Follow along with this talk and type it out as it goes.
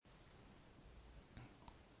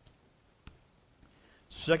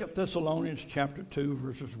2 Thessalonians chapter 2,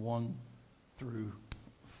 verses 1 through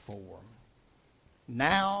 4.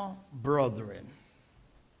 Now, brethren.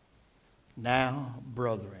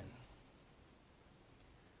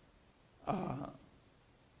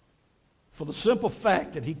 For the simple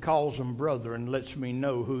fact that he calls them brethren lets me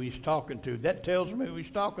know who he's talking to. That tells me who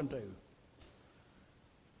he's talking to.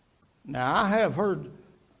 Now, I have heard,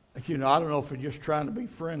 I don't know if they're just trying to be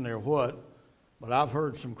friendly or what, but I've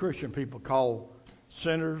heard some Christian people call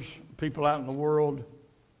sinners, people out in the world,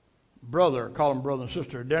 call them brother and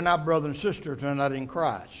sister. They're not brother and sister if they're not in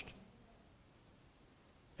Christ.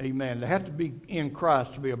 Amen. They have to be in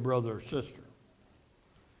Christ to be a brother or sister.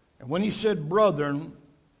 And when he said brethren,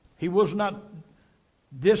 he was not,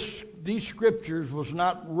 these scriptures was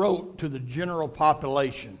not wrote to the general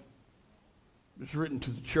population. It was written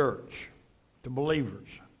to the church, to believers.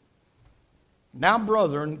 Now,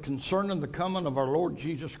 brethren, concerning the coming of our Lord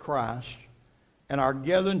Jesus Christ and our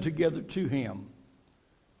gathering together to him,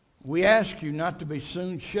 we ask you not to be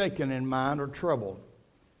soon shaken in mind or troubled,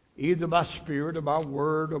 either by spirit or by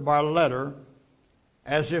word or by letter,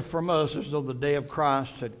 as if from us, as though the day of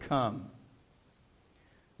Christ had come.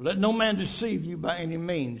 Let no man deceive you by any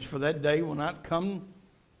means, for that day will not come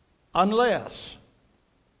unless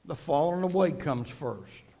the falling away comes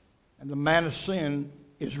first, and the man of sin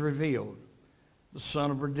is revealed, the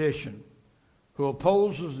son of perdition, who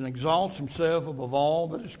opposes and exalts himself above all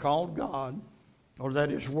that is called God, or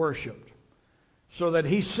that is worshipped, so that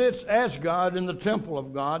he sits as God in the temple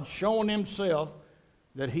of God, showing himself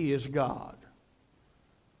that he is God.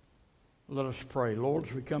 Let us pray. Lord,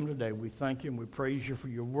 as we come today, we thank you and we praise you for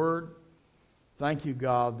your word. Thank you,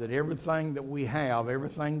 God, that everything that we have,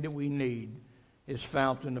 everything that we need is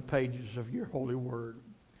found in the pages of your holy word.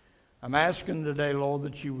 I'm asking today, Lord,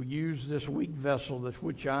 that you will use this weak vessel, that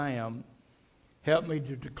which I am. Help me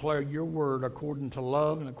to declare your word according to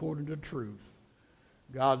love and according to truth.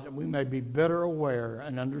 God, that we may be better aware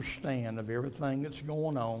and understand of everything that's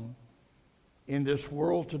going on in this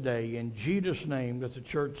world today. In Jesus' name, does the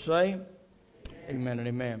church say, amen and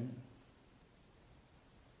amen.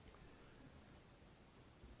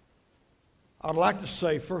 I'd like to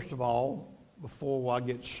say, first of all, before I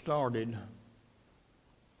get started,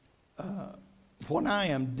 when I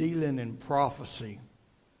am dealing in prophecy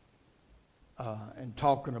and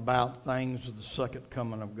talking about things of the second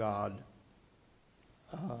coming of God,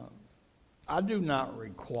 I do not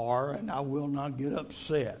require and I will not get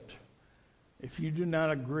upset if you do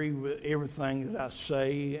not agree with everything that I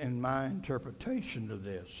say and my interpretation of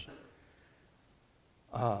this.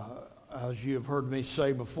 As you have heard me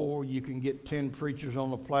say before, you can get 10 preachers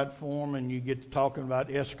on the platform and you get to talking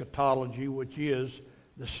about eschatology, which is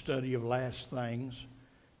the study of last things.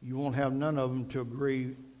 You won't have none of them to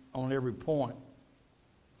agree on every point.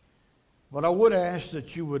 But I would ask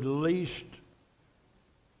that you would at least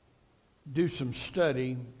do some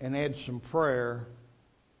study and add some prayer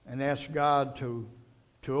and ask God to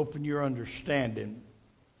open your understanding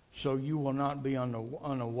so you will not be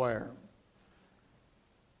unaware.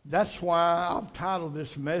 That's why I've titled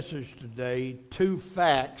this message today, 2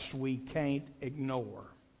 Facts We Can't Ignore.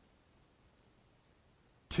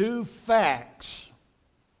 2 facts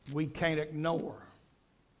we can't ignore.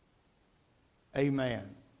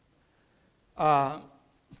 Amen.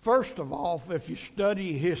 First of all, if you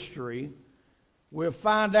study history, we'll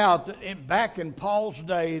find out that back in Paul's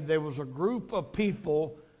day, there was a group of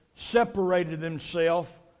people separated themselves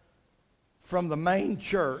from the main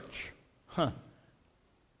church.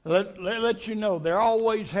 Let you know, there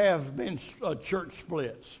always have been church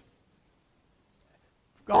splits.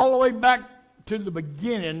 All the way back to the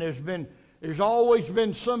beginning, there's always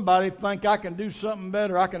been somebody think I can do something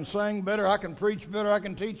better, I can sing better, I can preach better, I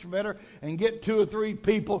can teach better, and get 2 or 3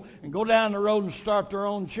 people and go down the road and start their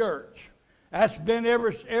own church. That's been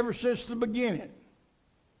ever since the beginning.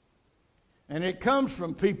 And it comes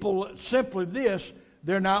from people simply this,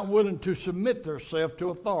 they're not willing to submit themselves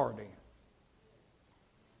to authority.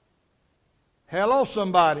 Hello,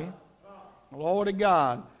 somebody. Glory to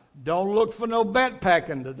God. Don't look for no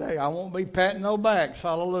backpacking today. I won't be patting no backs.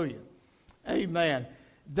 Hallelujah. Amen.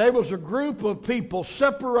 There was a group of people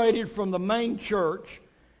separated from the main church,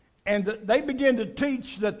 and they began to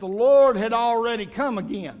teach that the Lord had already come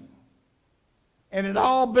again. And it had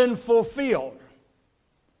all been fulfilled.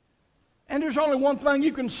 And there's only one thing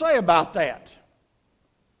you can say about that.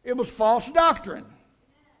 It was false doctrine.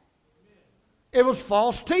 It was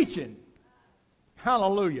false teaching.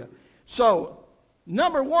 Hallelujah. So,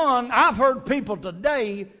 number one, I've heard people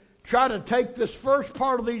today try to take this first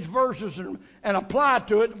part of these verses and apply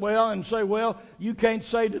to it, and say, you can't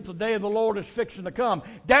say that the day of the Lord is fixing to come.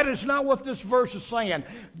 That is not what this verse is saying.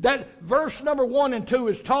 That verse number 1 and 2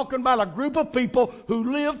 is talking about a group of people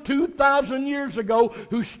who lived 2,000 years ago,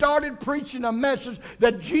 who started preaching a message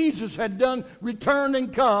that Jesus had done, returned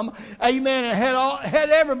and come, amen, and had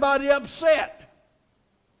everybody upset.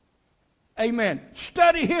 Amen.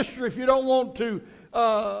 Study history if you don't want to,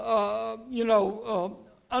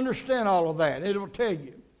 understand all of that. It will tell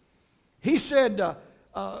you. He said,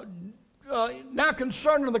 now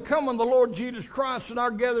concerning the coming of the Lord Jesus Christ and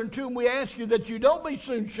our gathering to him, we ask you that you don't be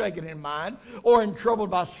soon shaken in mind or in trouble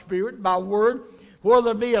by spirit, by word,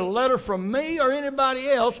 whether it be a letter from me or anybody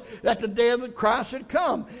else, that the day of Christ had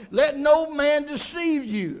come. Let no man deceive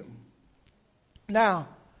you. Now,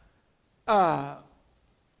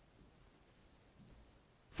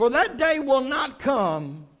 for that day will not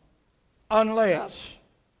come unless,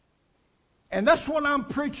 and that's what I'm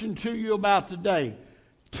preaching to you about today.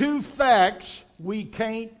 2 facts we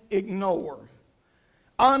can't ignore.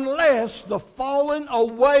 Unless the falling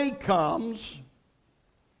away comes,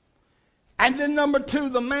 and then number 2,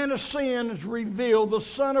 the man of sin is revealed, the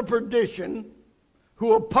son of perdition,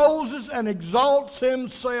 who opposes and exalts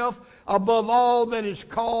himself above all that is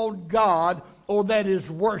called God or that is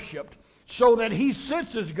worshipped, so that he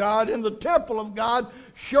sits as God in the temple of God,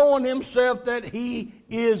 showing himself that he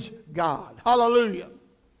is God. Hallelujah.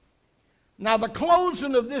 Now, the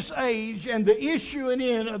closing of this age and the issuing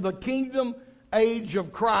in of the kingdom age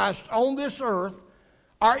of Christ on this earth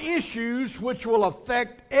are issues which will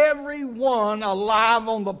affect everyone alive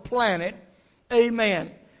on the planet.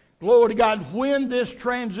 Amen. Glory to God. When this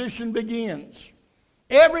transition begins,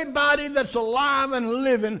 everybody that's alive and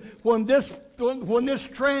living when this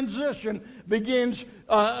transition begins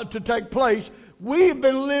to take place, we've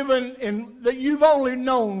been living in that you've only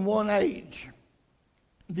known one age.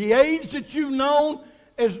 The age that you've known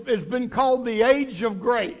has been called the age of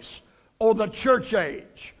grace or the church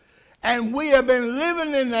age. And we have been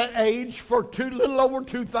living in that age for little over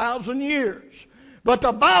 2,000 years. But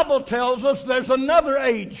the Bible tells us there's another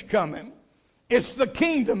age coming. It's the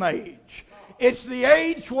kingdom age. It's the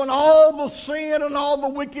age when all the sin and all the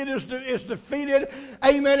wicked is defeated.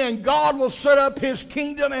 Amen. And God will set up his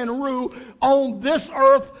kingdom and rule on this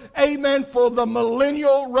earth. Amen. For the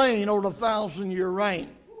millennial reign or the 1,000-year reign.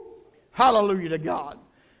 Hallelujah to God.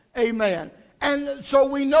 Amen. And so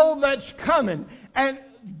we know that's coming. And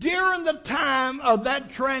during the time of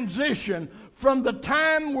that transition, from the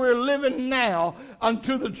time we're living now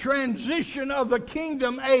unto the transition of the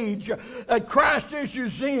kingdom age that Christ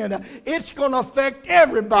issues in, it's going to affect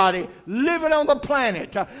everybody living on the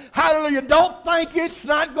planet. Hallelujah. Don't think it's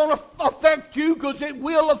not going to affect you, because it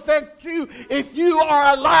will affect you if you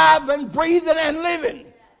are alive and breathing and living.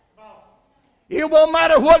 It won't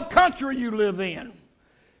matter what country you live in.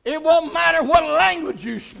 It won't matter what language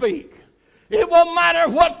you speak. It won't matter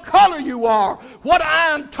what color you are. What I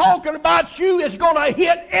am talking about you is going to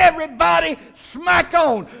hit everybody smack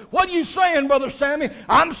on. What are you saying, Brother Sammy?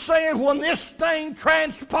 I'm saying when this thing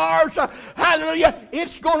transpires, hallelujah,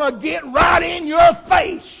 it's going to get right in your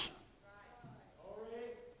face.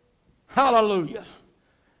 Hallelujah.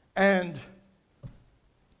 And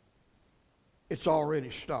it's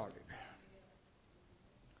already started.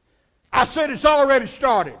 I said it's already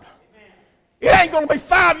started. It ain't going to be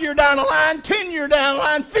 5 years down the line, 10 years down the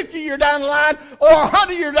line, 50 years down the line, or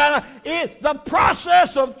 100 years down the line. The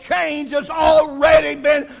process of change has already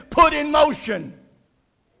been put in motion.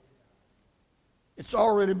 It's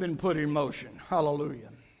already been put in motion.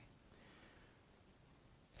 Hallelujah.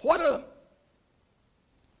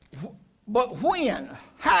 But when?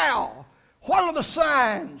 How? What are the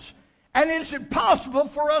signs? And is it possible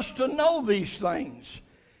for us to know these things?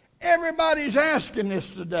 Everybody's asking this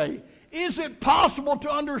today. Is it possible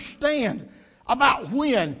to understand about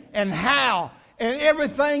when and how and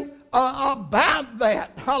everything about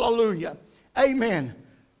that? Hallelujah. Amen.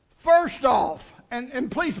 First off,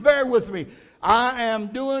 and please bear with me, I am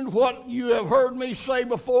doing what you have heard me say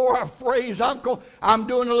before, a phrase I'm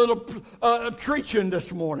doing a little preaching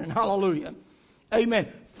this morning. Hallelujah.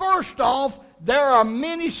 Amen. First off, there are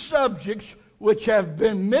many subjects which have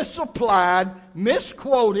been misapplied,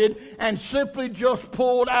 misquoted, and simply just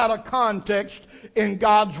pulled out of context in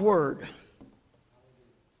God's Word.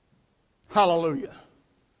 Hallelujah.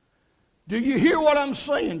 Do you hear what I'm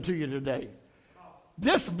saying to you today?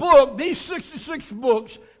 This book, these 66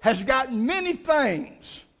 books, has got many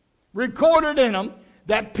things recorded in them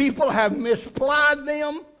that people have misapplied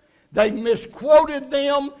them, they misquoted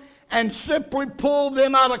them, and simply pulled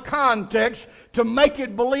them out of context to make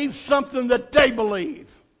it believe something that they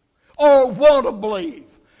believe. or want to believe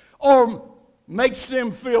or makes them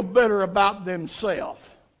feel better about themselves.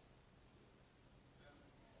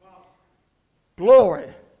 Glory.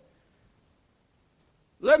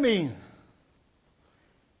 Let me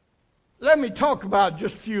talk about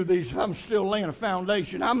just a few of these if I'm still laying a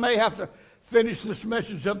foundation. I may have to finish this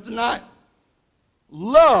message up tonight.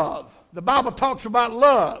 Love. The Bible talks about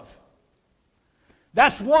love.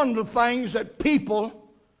 That's one of the things that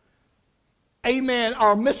people, amen,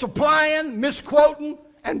 are misapplying, misquoting,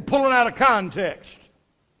 and pulling out of context.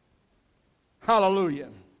 Hallelujah.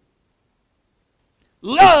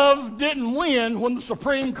 Love didn't win when the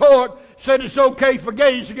Supreme Court said it's okay for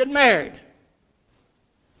gays to get married.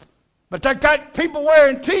 But they got people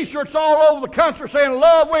wearing T-shirts all over the country saying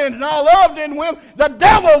love wins, and all love didn't win. The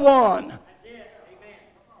devil won.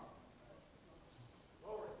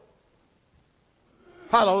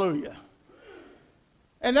 Hallelujah.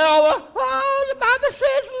 And now, the Bible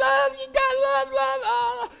says love, you got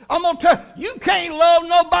love. I'm going to tell you, you can't love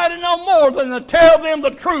nobody no more than to tell them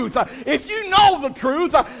the truth. If you know the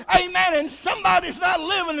truth, amen, and somebody's not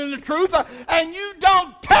living in the truth, and you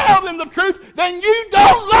don't tell them the truth, then you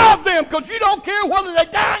don't love them because you don't care whether they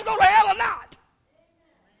die and go to hell or not.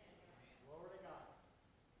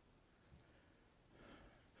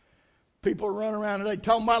 People run around today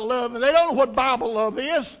talking about love, and they don't know what Bible love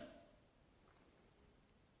is.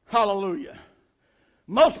 Hallelujah.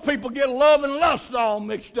 Most people get love and lust all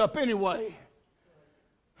mixed up anyway.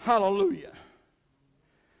 Hallelujah.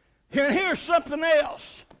 And here's something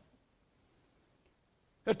else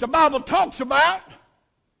that the Bible talks about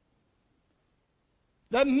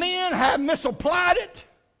that men have misapplied it.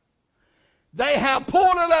 They have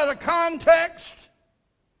pulled it out of context.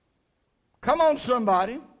 Come on,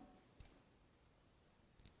 somebody.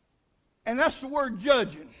 And that's the word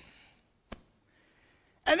judging.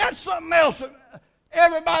 And that's something else that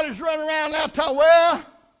everybody's running around now talking, well,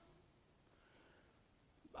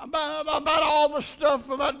 about all the stuff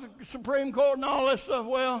about the Supreme Court and all that stuff.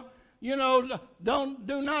 Well, you know,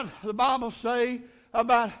 do not the Bible say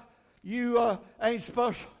about you ain't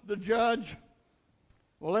supposed to judge?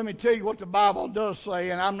 Well, let me tell you what the Bible does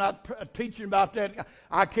say, and I'm not teaching about that.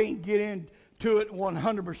 I can't get into it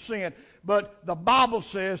 100%. But the Bible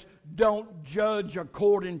says, don't judge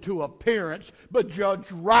according to appearance, but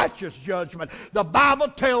judge righteous judgment. The Bible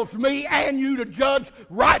tells me and you to judge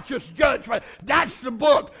righteous judgment. That's the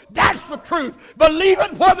book. That's the truth. Believe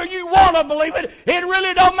it whether you want to believe it. It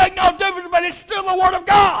really don't make no difference, but it's still the Word of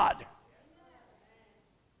God.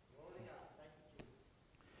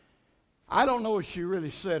 I don't know if she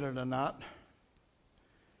really said it or not.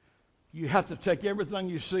 You have to take everything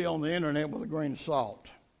you see on the internet with a grain of salt.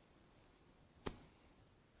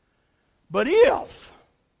 But if,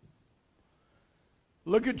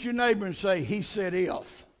 look at your neighbor and say, he said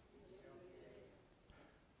if.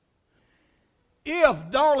 If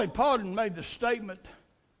Dolly Parton made the statement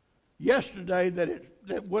yesterday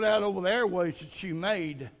that went out over the airways that she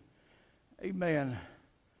made, amen,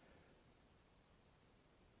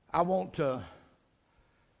 I won't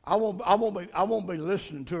be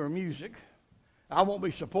listening to her music. I won't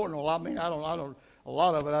be supporting her. I mean, a lot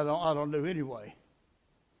of it I don't do anyway.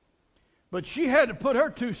 But she had to put her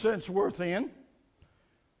 2 cents worth in,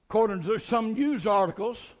 according to some news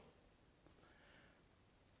articles,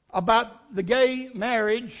 about the gay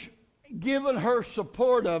marriage, giving her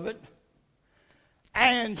support of it,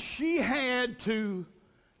 and she had to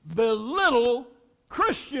belittle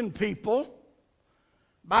Christian people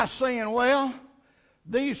by saying, well,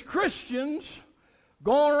 these Christians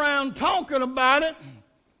going around talking about it,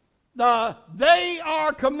 they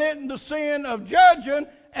are committing the sin of judging.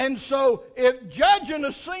 And so if judging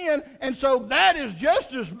a sin, and so that is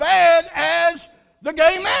just as bad as the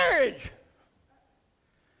gay marriage.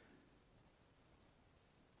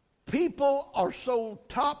 People are so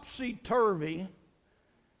topsy-turvy,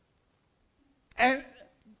 and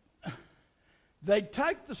they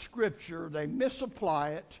take the scripture, they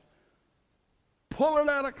misapply it, pull it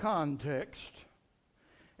out of context.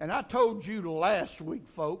 And I told you last week,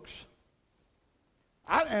 folks,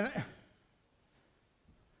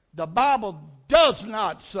 the Bible does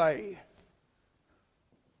not say,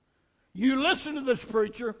 you listen to this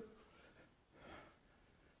preacher,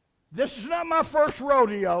 this is not my first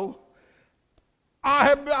rodeo.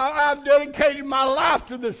 I've dedicated my life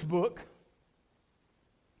to this book.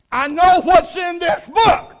 I know what's in this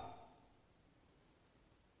book.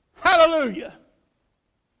 Hallelujah.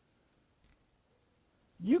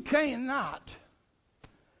 You cannot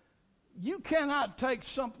take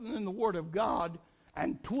something in the Word of God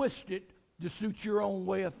and twist it to suit your own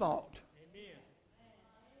way of thought. Amen.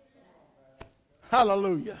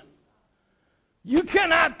 Hallelujah. You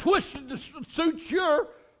cannot twist it to suit your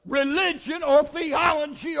religion or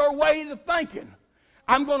theology or way of thinking.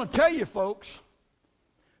 I'm going to tell you, folks,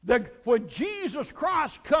 that when Jesus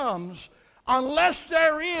Christ comes, unless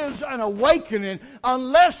there is an awakening,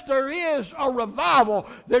 unless there is a revival,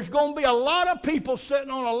 there's going to be a lot of people sitting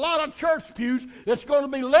on a lot of church pews that's going to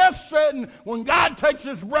be left sitting when God takes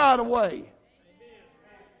His bride away.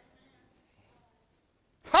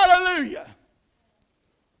 Hallelujah.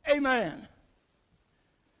 Amen.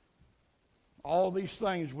 All these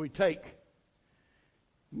things we take,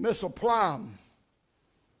 misapply them.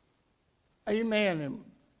 Amen. And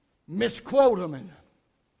misquote them and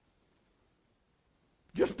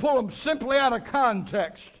just pull them simply out of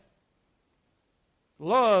context.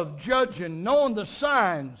 Love, judging, knowing the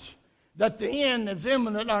signs that the end is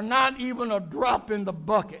imminent are not even a drop in the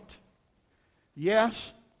bucket.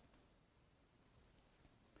 Yes?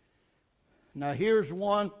 Now here's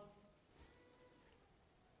one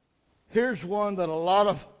that a lot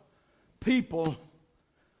of people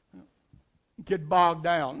get bogged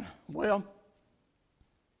down. Well,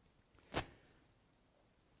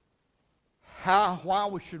 why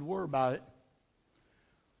we should worry about it?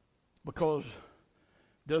 Because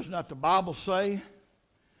does not the Bible say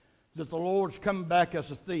that the Lord's coming back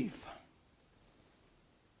as a thief?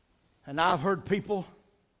 And I've heard people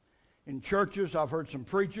in churches, I've heard some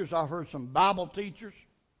preachers, I've heard some Bible teachers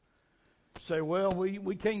say, well,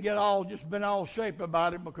 we can't get all just been all shape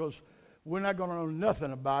about it because we're not going to know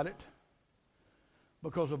nothing about it.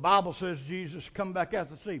 Because the Bible says Jesus come back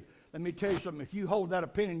as a thief. Let me tell you something. If you hold that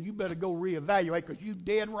opinion, you better go reevaluate because you're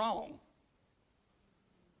dead wrong.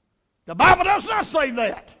 The Bible does not say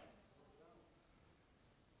that.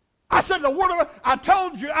 I said the word of I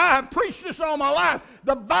told you, I have preached this all my life.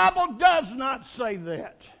 The Bible does not say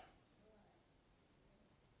that.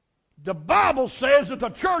 The Bible says that the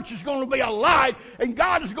church is going to be a light and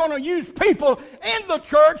God is going to use people in the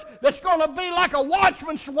church that's going to be like a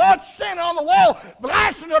watchman's watch standing on the wall,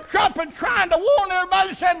 blasting a trumpet, trying to warn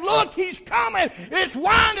everybody, saying, look, He's coming. It's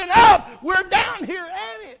winding up. We're down here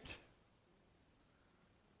at it.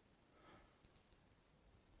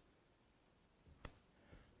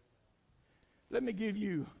 Let me give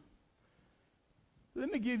you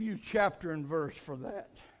chapter and verse for that.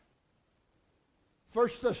 1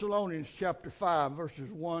 Thessalonians chapter 5, verses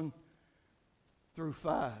 1 through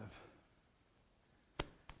 5.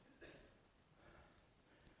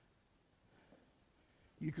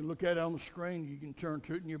 You can look at it on the screen. You can turn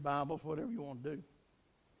to it in your Bibles, whatever you want to do.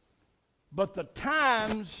 But of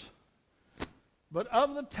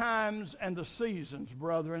the times and the seasons,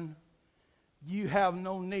 brethren, you have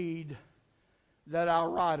no need that I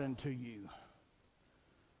write unto you.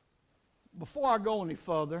 Before I go any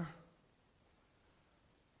further,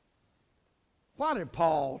 why did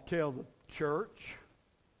Paul tell the church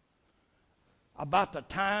about the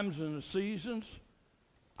times and the seasons?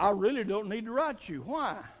 I really don't need to write you.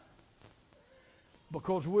 Why?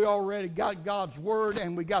 Because we already got God's Word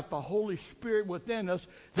and we got the Holy Spirit within us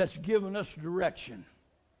that's giving us direction.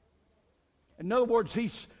 In other words,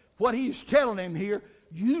 what he's telling him here,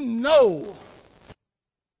 you know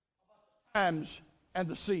the times and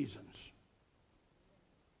the seasons.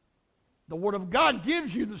 The Word of God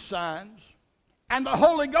gives you the signs. And the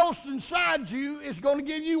Holy Ghost inside you is going to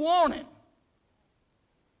give you warning.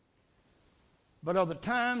 But of the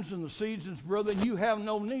times and the seasons, brethren, you have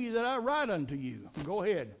no need that I write unto you. Go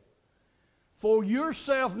ahead. For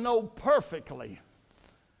yourself know perfectly,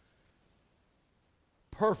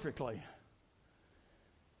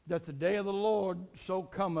 that the day of the Lord so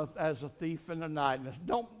cometh as a thief in the night. And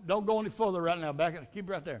don't go any further right now. Keep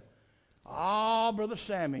right there. Oh, Brother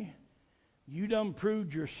Sammy, you done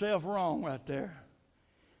proved yourself wrong right there.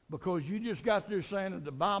 Because you just got there saying that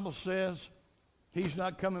the Bible says He's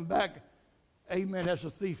not coming back, amen, as a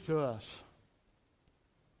thief to us.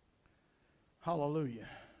 Hallelujah.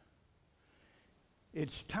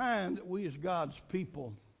 It's time that we as God's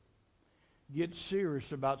people get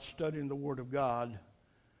serious about studying the Word of God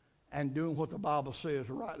and doing what the Bible says,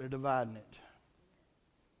 rightly dividing it.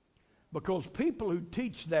 Because people who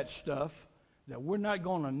teach that stuff that we're not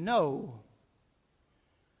going to know,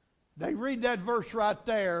 they read that verse right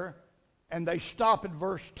there and they stop at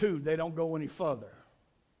verse 2. They don't go any further.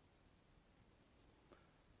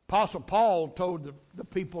 Apostle Paul told the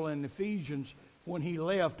people in Ephesians when he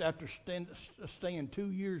left after staying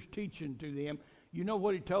 2 years teaching to them, you know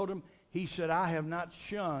what he told them? He said, I have not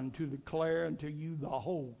shunned to declare unto you the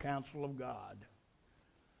whole counsel of God.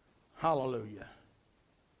 Hallelujah.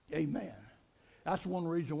 Amen. That's one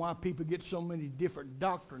reason why people get so many different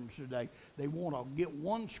doctrines today. They want to get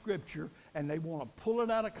one scripture and they want to pull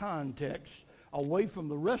it out of context away from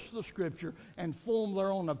the rest of the Scripture and form their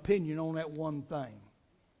own opinion on that one thing.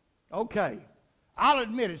 Okay, I'll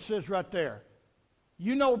admit it says right there,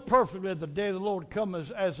 you know perfectly the day of the Lord comes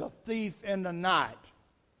as a thief in the night.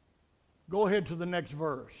 Go ahead to the next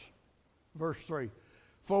verse. Verse 3.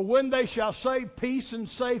 For when they shall say peace and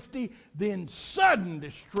safety, then sudden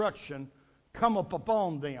destruction cometh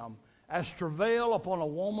upon them. As travail upon a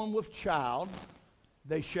woman with child,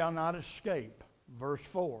 they shall not escape. Verse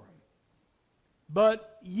 4.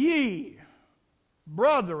 But ye,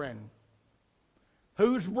 brethren,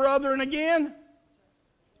 who's brethren again?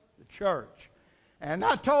 The church. And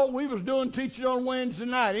I told we was doing teaching on Wednesday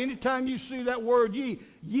night. Anytime you see that word ye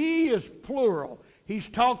is plural. He's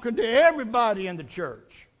talking to everybody in the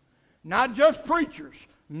church. Not just preachers,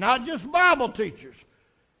 not just Bible teachers,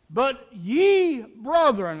 but ye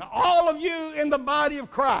brethren, all of you in the body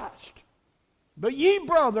of Christ. But ye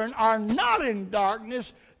brethren are not in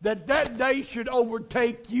darkness, that day should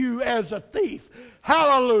overtake you as a thief.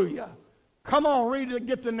 Hallelujah. Come on, read it,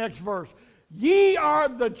 get the next verse. Ye are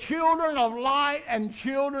the children of light and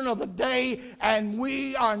children of the day, and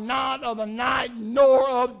we are not of the night nor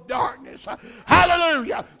of darkness.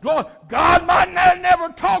 Hallelujah. God might not never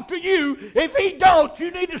talk to you. If he don't,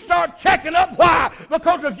 you need to start checking up. Why?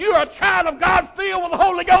 Because if you're a child of God filled with the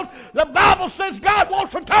Holy Ghost, the Bible says God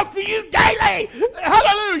wants to talk to you daily.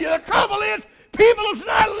 Hallelujah. The trouble is, people is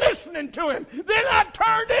not listening to him. They're not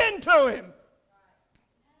turned into him.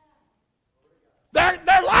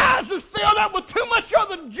 Their lives is filled up with too much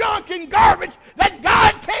other junk and garbage that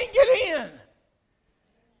God can't get in.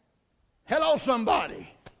 Hello, somebody.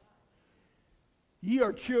 Ye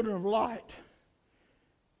are children of light.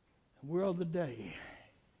 We're of the day.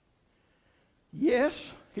 Yes,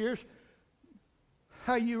 here's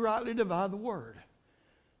how you rightly divide the word.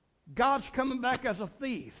 God's coming back as a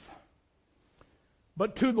thief,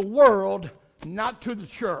 but to the world, not to the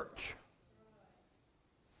church.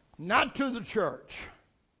 Not to the church.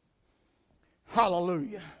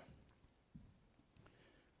 Hallelujah.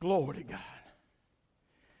 Glory to God.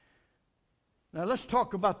 Now let's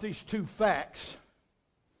talk about these two facts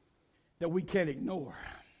that we can't ignore.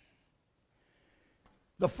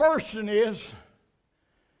 The first one is,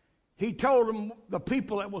 he told them, the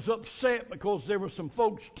people that was upset because there were some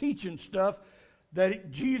folks teaching stuff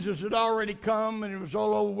that Jesus had already come and it was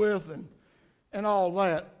all over with and all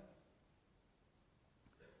that.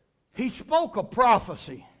 He spoke a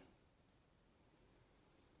prophecy.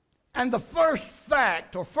 And the first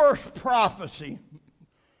fact or first prophecy,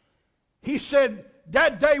 he said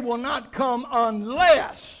that day will not come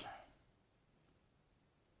unless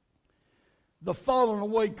the falling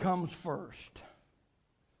away comes first.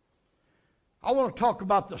 I want to talk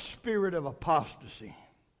about the spirit of apostasy.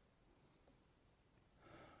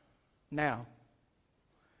 Now,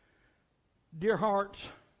 dear hearts,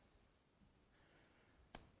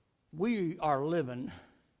 we are living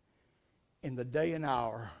in the day and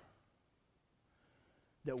hour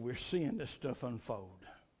that we're seeing this stuff unfold.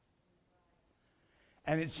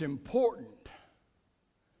 And it's important.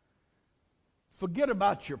 Forget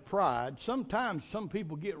about your pride. Sometimes some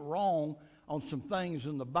people get wrong on some things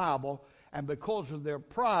in the Bible, and because of their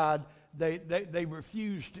pride, they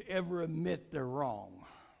refuse to ever admit they're wrong.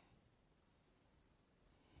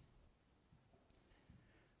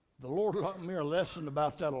 The Lord taught me a lesson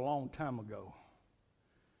about that a long time ago.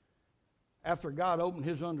 After God opened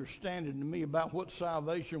his understanding to me about what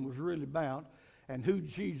salvation was really about and who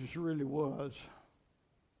Jesus really was,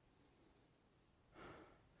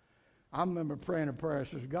 I remember praying a prayer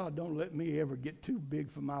that says, God, don't let me ever get too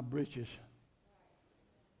big for my britches,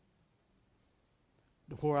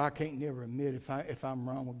 to where I can't never admit if I'm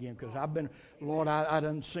wrong again. Because I've been, Lord, I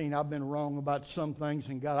done seen I've been wrong about some things,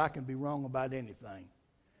 and God, I can be wrong about anything.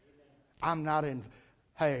 I'm not in,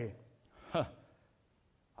 hey,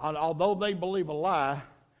 although they believe a lie,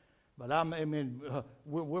 but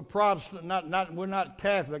we're Protestant, we're not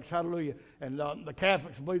Catholics, hallelujah. And the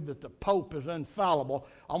Catholics believe that the Pope is infallible.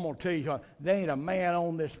 I'm going to tell you, there ain't a man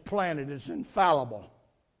on this planet that's infallible.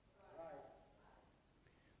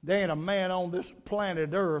 There ain't a man on this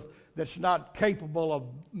planet Earth that's not capable of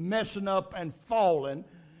messing up and falling,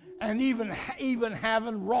 and even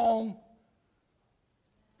having wrong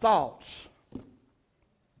thoughts.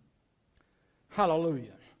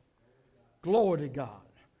 Hallelujah. Glory to God.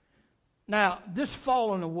 Now, this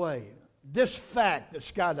falling away, this fact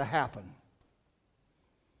that's got to happen,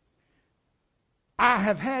 I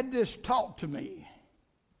have had this taught to me,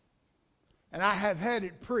 and I have had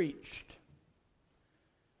it preached.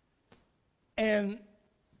 And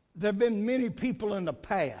there have been many people in the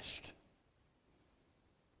past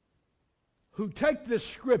who take this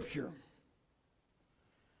scripture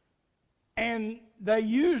And they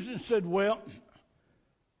used and said, well,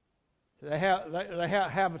 they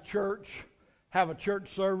have a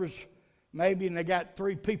church service, maybe, and they got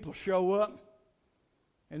 3 people show up,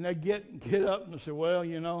 and they get up and they say,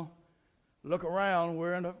 well, look around,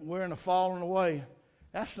 we're in a falling away.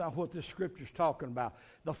 That's not what this scripture's talking about.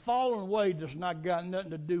 The falling away does not got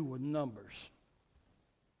nothing to do with numbers.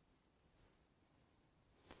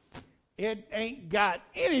 It ain't got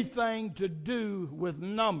anything to do with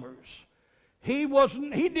numbers. He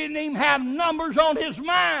didn't even have numbers on his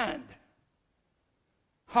mind.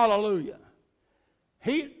 Hallelujah.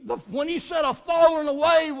 When he said a falling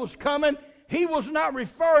away was coming, he was not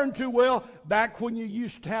referring to, well, back when you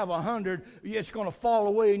used to have 100, it's going to fall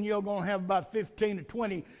away and you're going to have about 15 or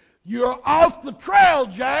 20. You're off the trail,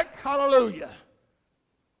 Jack. Hallelujah.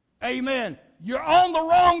 Amen. You're on the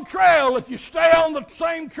wrong trail. If you stay on the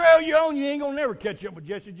same trail you're on, you ain't going to never catch up with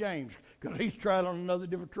Jesse James because he's tried on another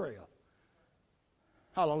different trail.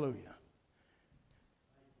 Hallelujah.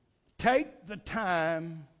 Take the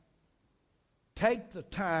time.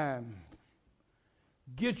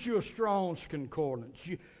 Get you a Strong's Concordance.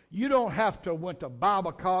 You don't have to went to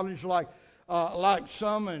Bible college like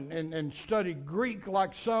some and study Greek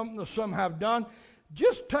like some have done.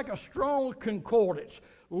 Just take a Strong's Concordance.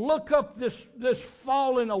 Look up this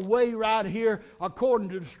falling away right here according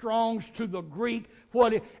to the Strong's to the Greek.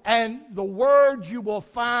 And the word you will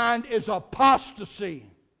find is apostasy.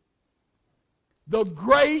 The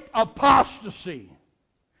great apostasy.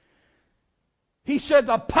 He said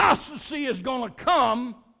the apostasy is going to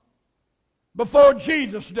come before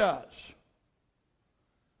Jesus does.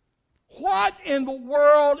 What in the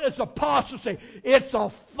world is apostasy? It's a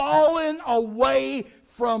falling away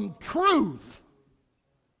from truth.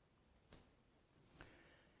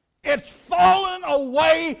 It's falling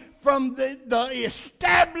away from the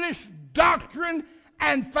established doctrine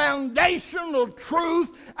and foundational truth,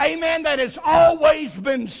 amen, that has always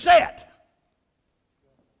been set.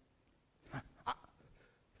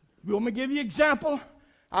 You want me to give you an example?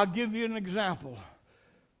 I'll give you an example.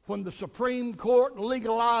 When the Supreme Court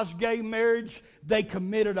legalized gay marriage, they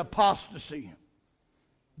committed apostasy.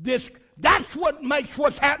 That's what makes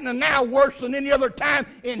what's happening now worse than any other time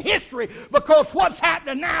in history, because what's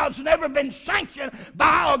happening now has never been sanctioned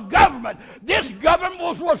by a government. This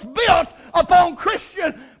government was built upon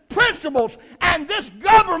Christian principles, and this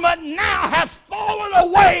government now has fallen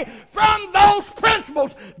away from those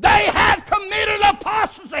principles. They have committed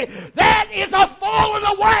apostasy. That is a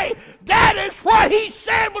falling away. That is what he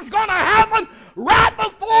said was going to happen right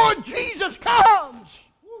before Jesus comes.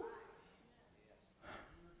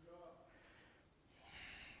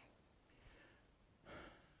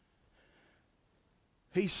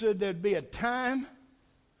 He said there'd be a time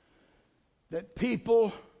that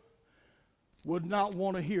people would not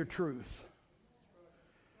want to hear truth.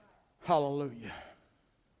 Hallelujah.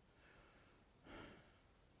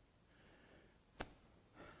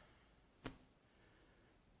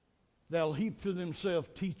 They'll heap to themselves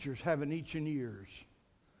teachers having itching ears.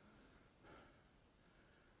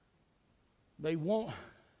 They won't,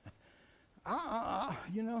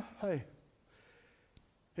 hey,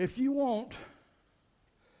 if you want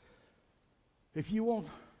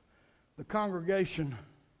the congregation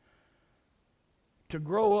to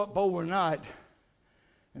grow up overnight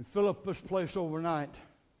and fill up this place overnight,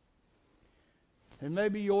 and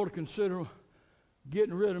maybe you ought to consider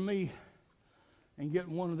getting rid of me and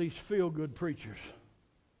getting one of these feel-good preachers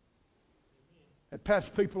that pats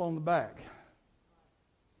people on the back,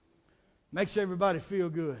 makes everybody feel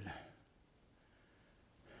good.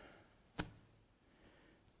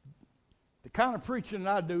 The kind of preaching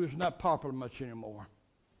I do is not popular much anymore.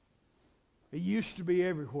 It used to be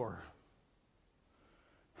everywhere.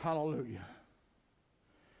 Hallelujah.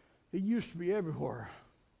 It used to be everywhere.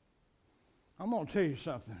 I'm going to tell you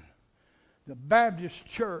something. The Baptist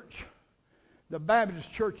churches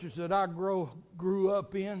that I grew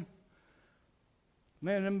up in,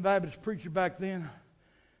 man, them Baptist preachers back then,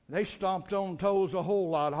 they stomped on toes a whole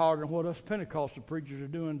lot harder than what us Pentecostal preachers are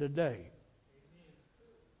doing today.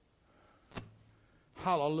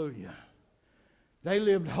 Hallelujah. They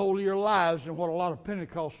lived holier lives than what a lot of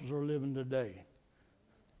Pentecostals are living today.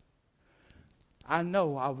 I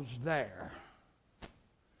know, I was there.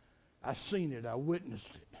 I seen it. I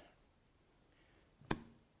witnessed it.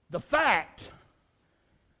 The fact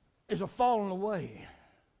is a falling away.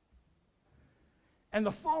 And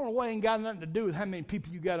the falling away ain't got nothing to do with how many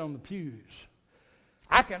people you got on the pews.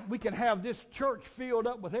 We can have this church filled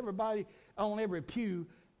up with everybody on every pew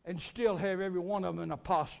and still have every one of them in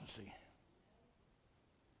apostasy.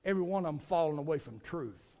 Every one of them falling away from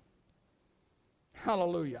truth.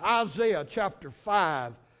 Hallelujah. Isaiah chapter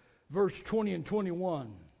 5, verse 20 and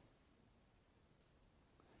 21.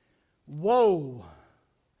 Woe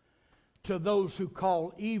to those who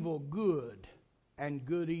call evil good and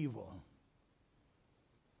good evil.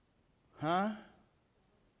 Huh?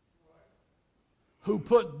 Who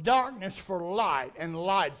put darkness for light and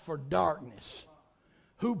light for darkness.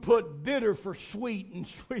 Who put bitter for sweet and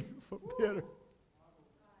sweet for bitter.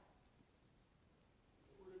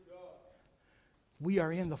 We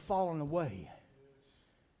are in the falling away.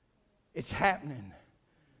 It's happening.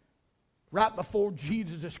 Right before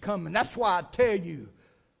Jesus is coming. That's why I tell you,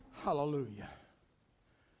 hallelujah.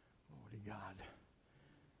 Glory to God.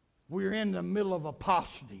 We're in the middle of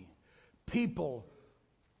apostasy. People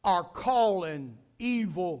are calling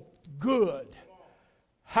evil good.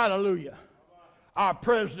 Hallelujah. Our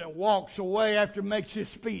president walks away after he makes his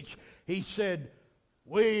speech. He said,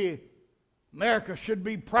 America should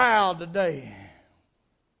be proud today.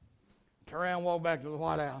 Turn around and walk back to the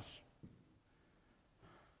White House.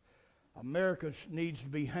 America needs to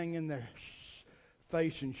be hanging their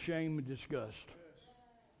face in shame and disgust.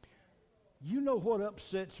 You know what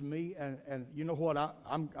upsets me, and you know what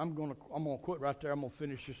I'm gonna quit right there. I'm gonna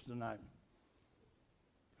finish this tonight.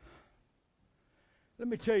 Let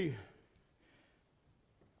me tell you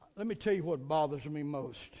what bothers me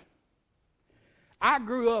most. I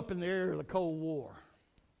grew up in the era of the Cold War.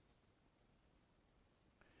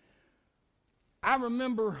 I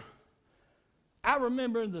remember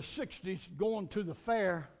in the 60s going to the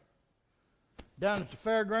fair down at the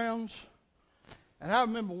fairgrounds. And I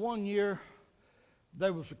remember one year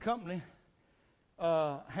there was a company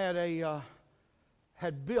had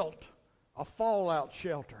built a fallout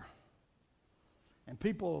shelter. And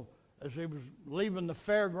people, as they was leaving the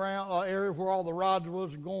fairground area where all the rides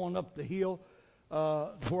was and going up the hill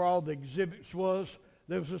where all the exhibits was,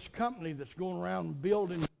 there was this company that's going around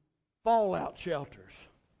building fallout shelters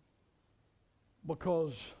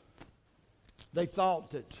because they thought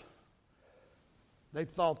that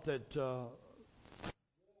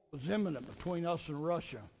was imminent between us and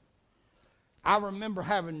Russia. I remember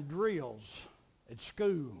having drills at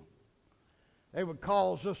school. They would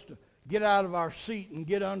cause us to get out of our seat and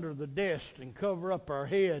get under the desk and cover up our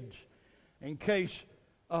heads in case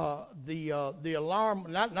the alarm,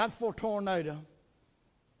 not for a tornado.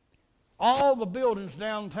 All the buildings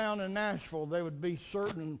downtown in Nashville, there would be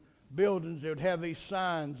certain buildings that would have these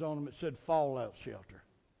signs on them that said fallout shelter.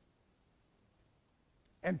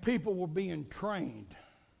 And people were being trained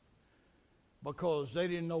because they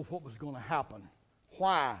didn't know what was going to happen.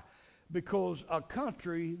 Why? Because a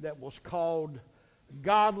country that was called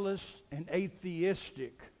godless and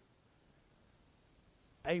atheistic,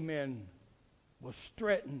 amen, was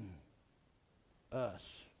threatening us.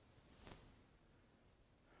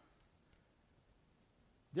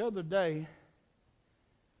 The other day,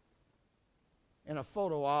 in a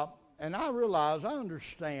photo op, and I realize, I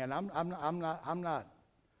understand. I'm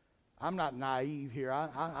not naive here.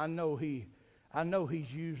 I know he's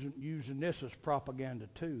using this as propaganda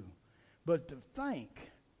too. But to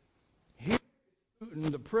think,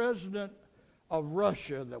 the president of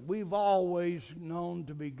Russia, that we've always known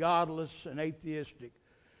to be godless and atheistic,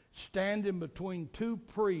 standing between two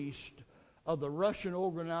priests of the Russian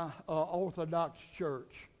Orthodox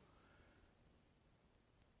Church,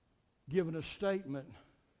 giving a statement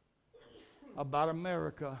about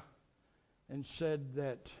America and said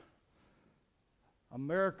that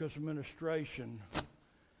America's administration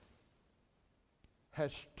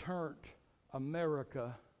has turned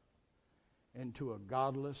America into a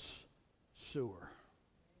godless sewer.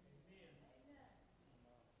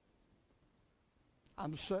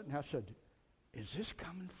 I'm sitting, I said, is this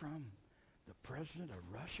coming from the president of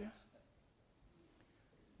Russia?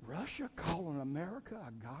 Russia calling America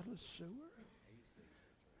a godless sewer?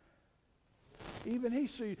 Even he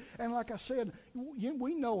sees, and like I said,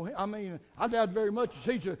 we know, I mean, I doubt very much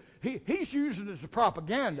he's using it as a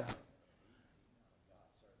propaganda.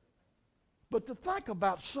 But to think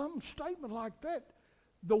about some statement like that,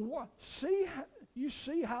 you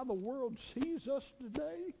see how the world sees us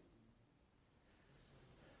today?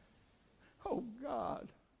 Oh, God.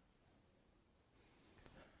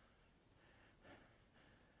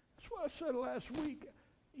 That's what I said last week.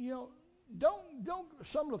 You know, don't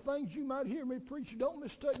some of the things you might hear me preach, don't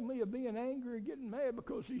mistake me of being angry or getting mad,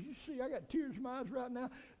 because as you see, I got tears in my eyes right now.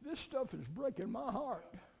 This stuff is breaking my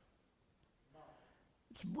heart.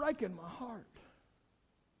 It's breaking my heart.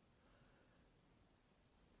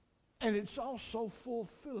 And it's also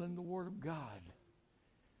fulfilling the Word of God.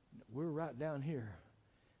 We're right down here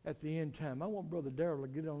at the end time. I want Brother Darrell to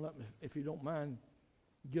get on up, if you don't mind,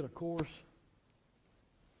 get a chorus.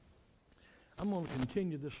 I'm going to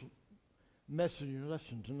continue this message and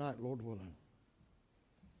lesson tonight, Lord willing.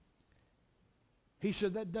 He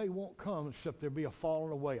said that day won't come except there be a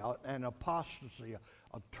falling away, an apostasy,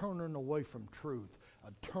 a turning away from truth,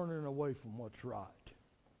 a turning away from what's right.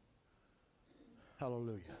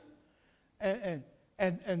 Hallelujah. And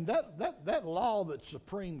that law that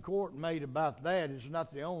Supreme Court made about that is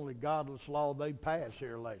not the only godless law they passed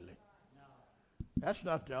here lately. That's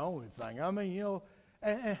not the only thing. I mean, you know,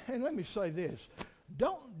 and let me say this.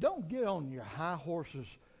 Don't get on your high horses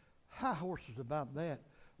about that.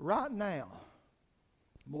 Right now,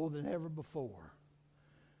 more than ever before,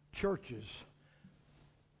 churches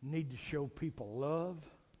need to show people love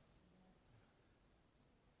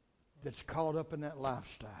that's caught up in that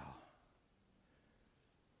lifestyle.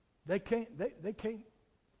 They can't,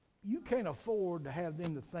 you can't afford to have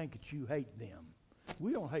them to think that you hate them.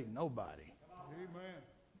 We don't hate nobody. Amen.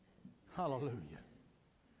 Hallelujah.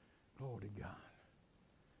 Glory to God.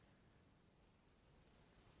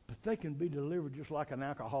 But they can be delivered just like an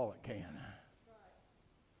alcoholic can.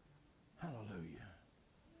 Hallelujah.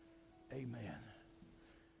 Amen.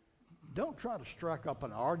 Don't try to strike up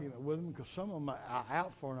an argument with them, because some of them are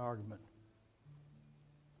out for an argument.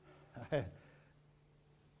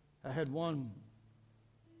 I had one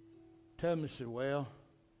tell me, said, well,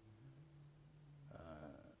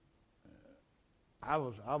 I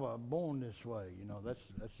was born this way. You know, that's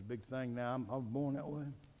the big thing now. I was born that way.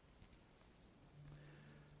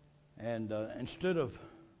 And instead of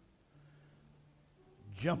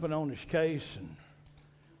jumping on his case and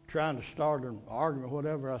trying to start an argument or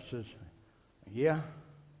whatever, I says, yeah,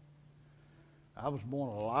 I was born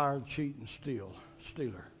a liar, cheat, and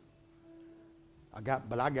stealer.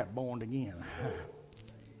 But I got born again.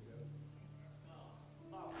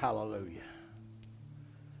 Hallelujah.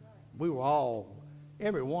 We were all,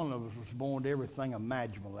 every one of us was born to everything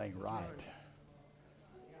imaginable ain't right.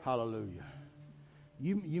 Hallelujah.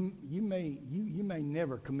 You may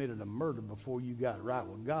never committed a murder before you got right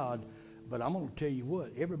with God, but I'm going to tell you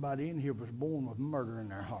what, everybody in here was born with murder in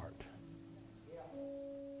their heart.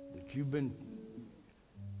 That you've been,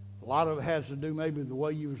 a lot of it has to do maybe with the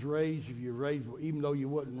way you was raised. If you were raised, even though you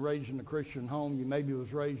wasn't raised in a Christian home, you maybe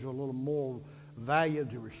was raised with a little more value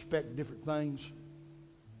to respect different things.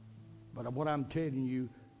 But what I'm telling you,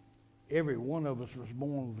 every one of us was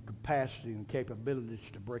born with the capacity and capabilities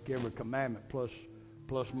to break every commandment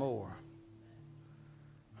plus more.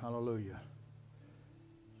 Hallelujah.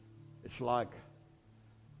 It's like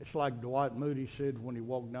Dwight Moody said when he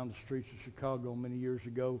walked down the streets of Chicago many years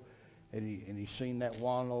ago, and he seen that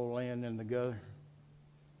wallow laying in the gutter.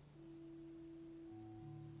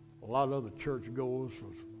 A lot of other churchgoers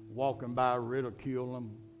was walking by, ridiculing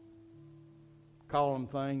them, calling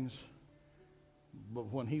them things. But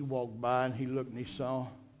when he walked by and he looked and he saw,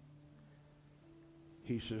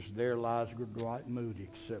 he says, there lies Dwight Moody,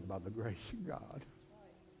 except by the grace of God.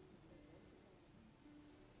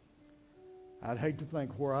 I'd hate to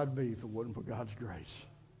think where I'd be if it wasn't for God's grace.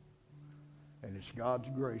 And it's God's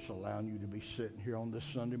grace allowing you to be sitting here on this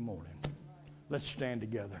Sunday morning. Let's stand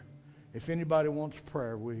together. If anybody wants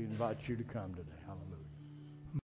prayer, we invite you to come today. Hallelujah.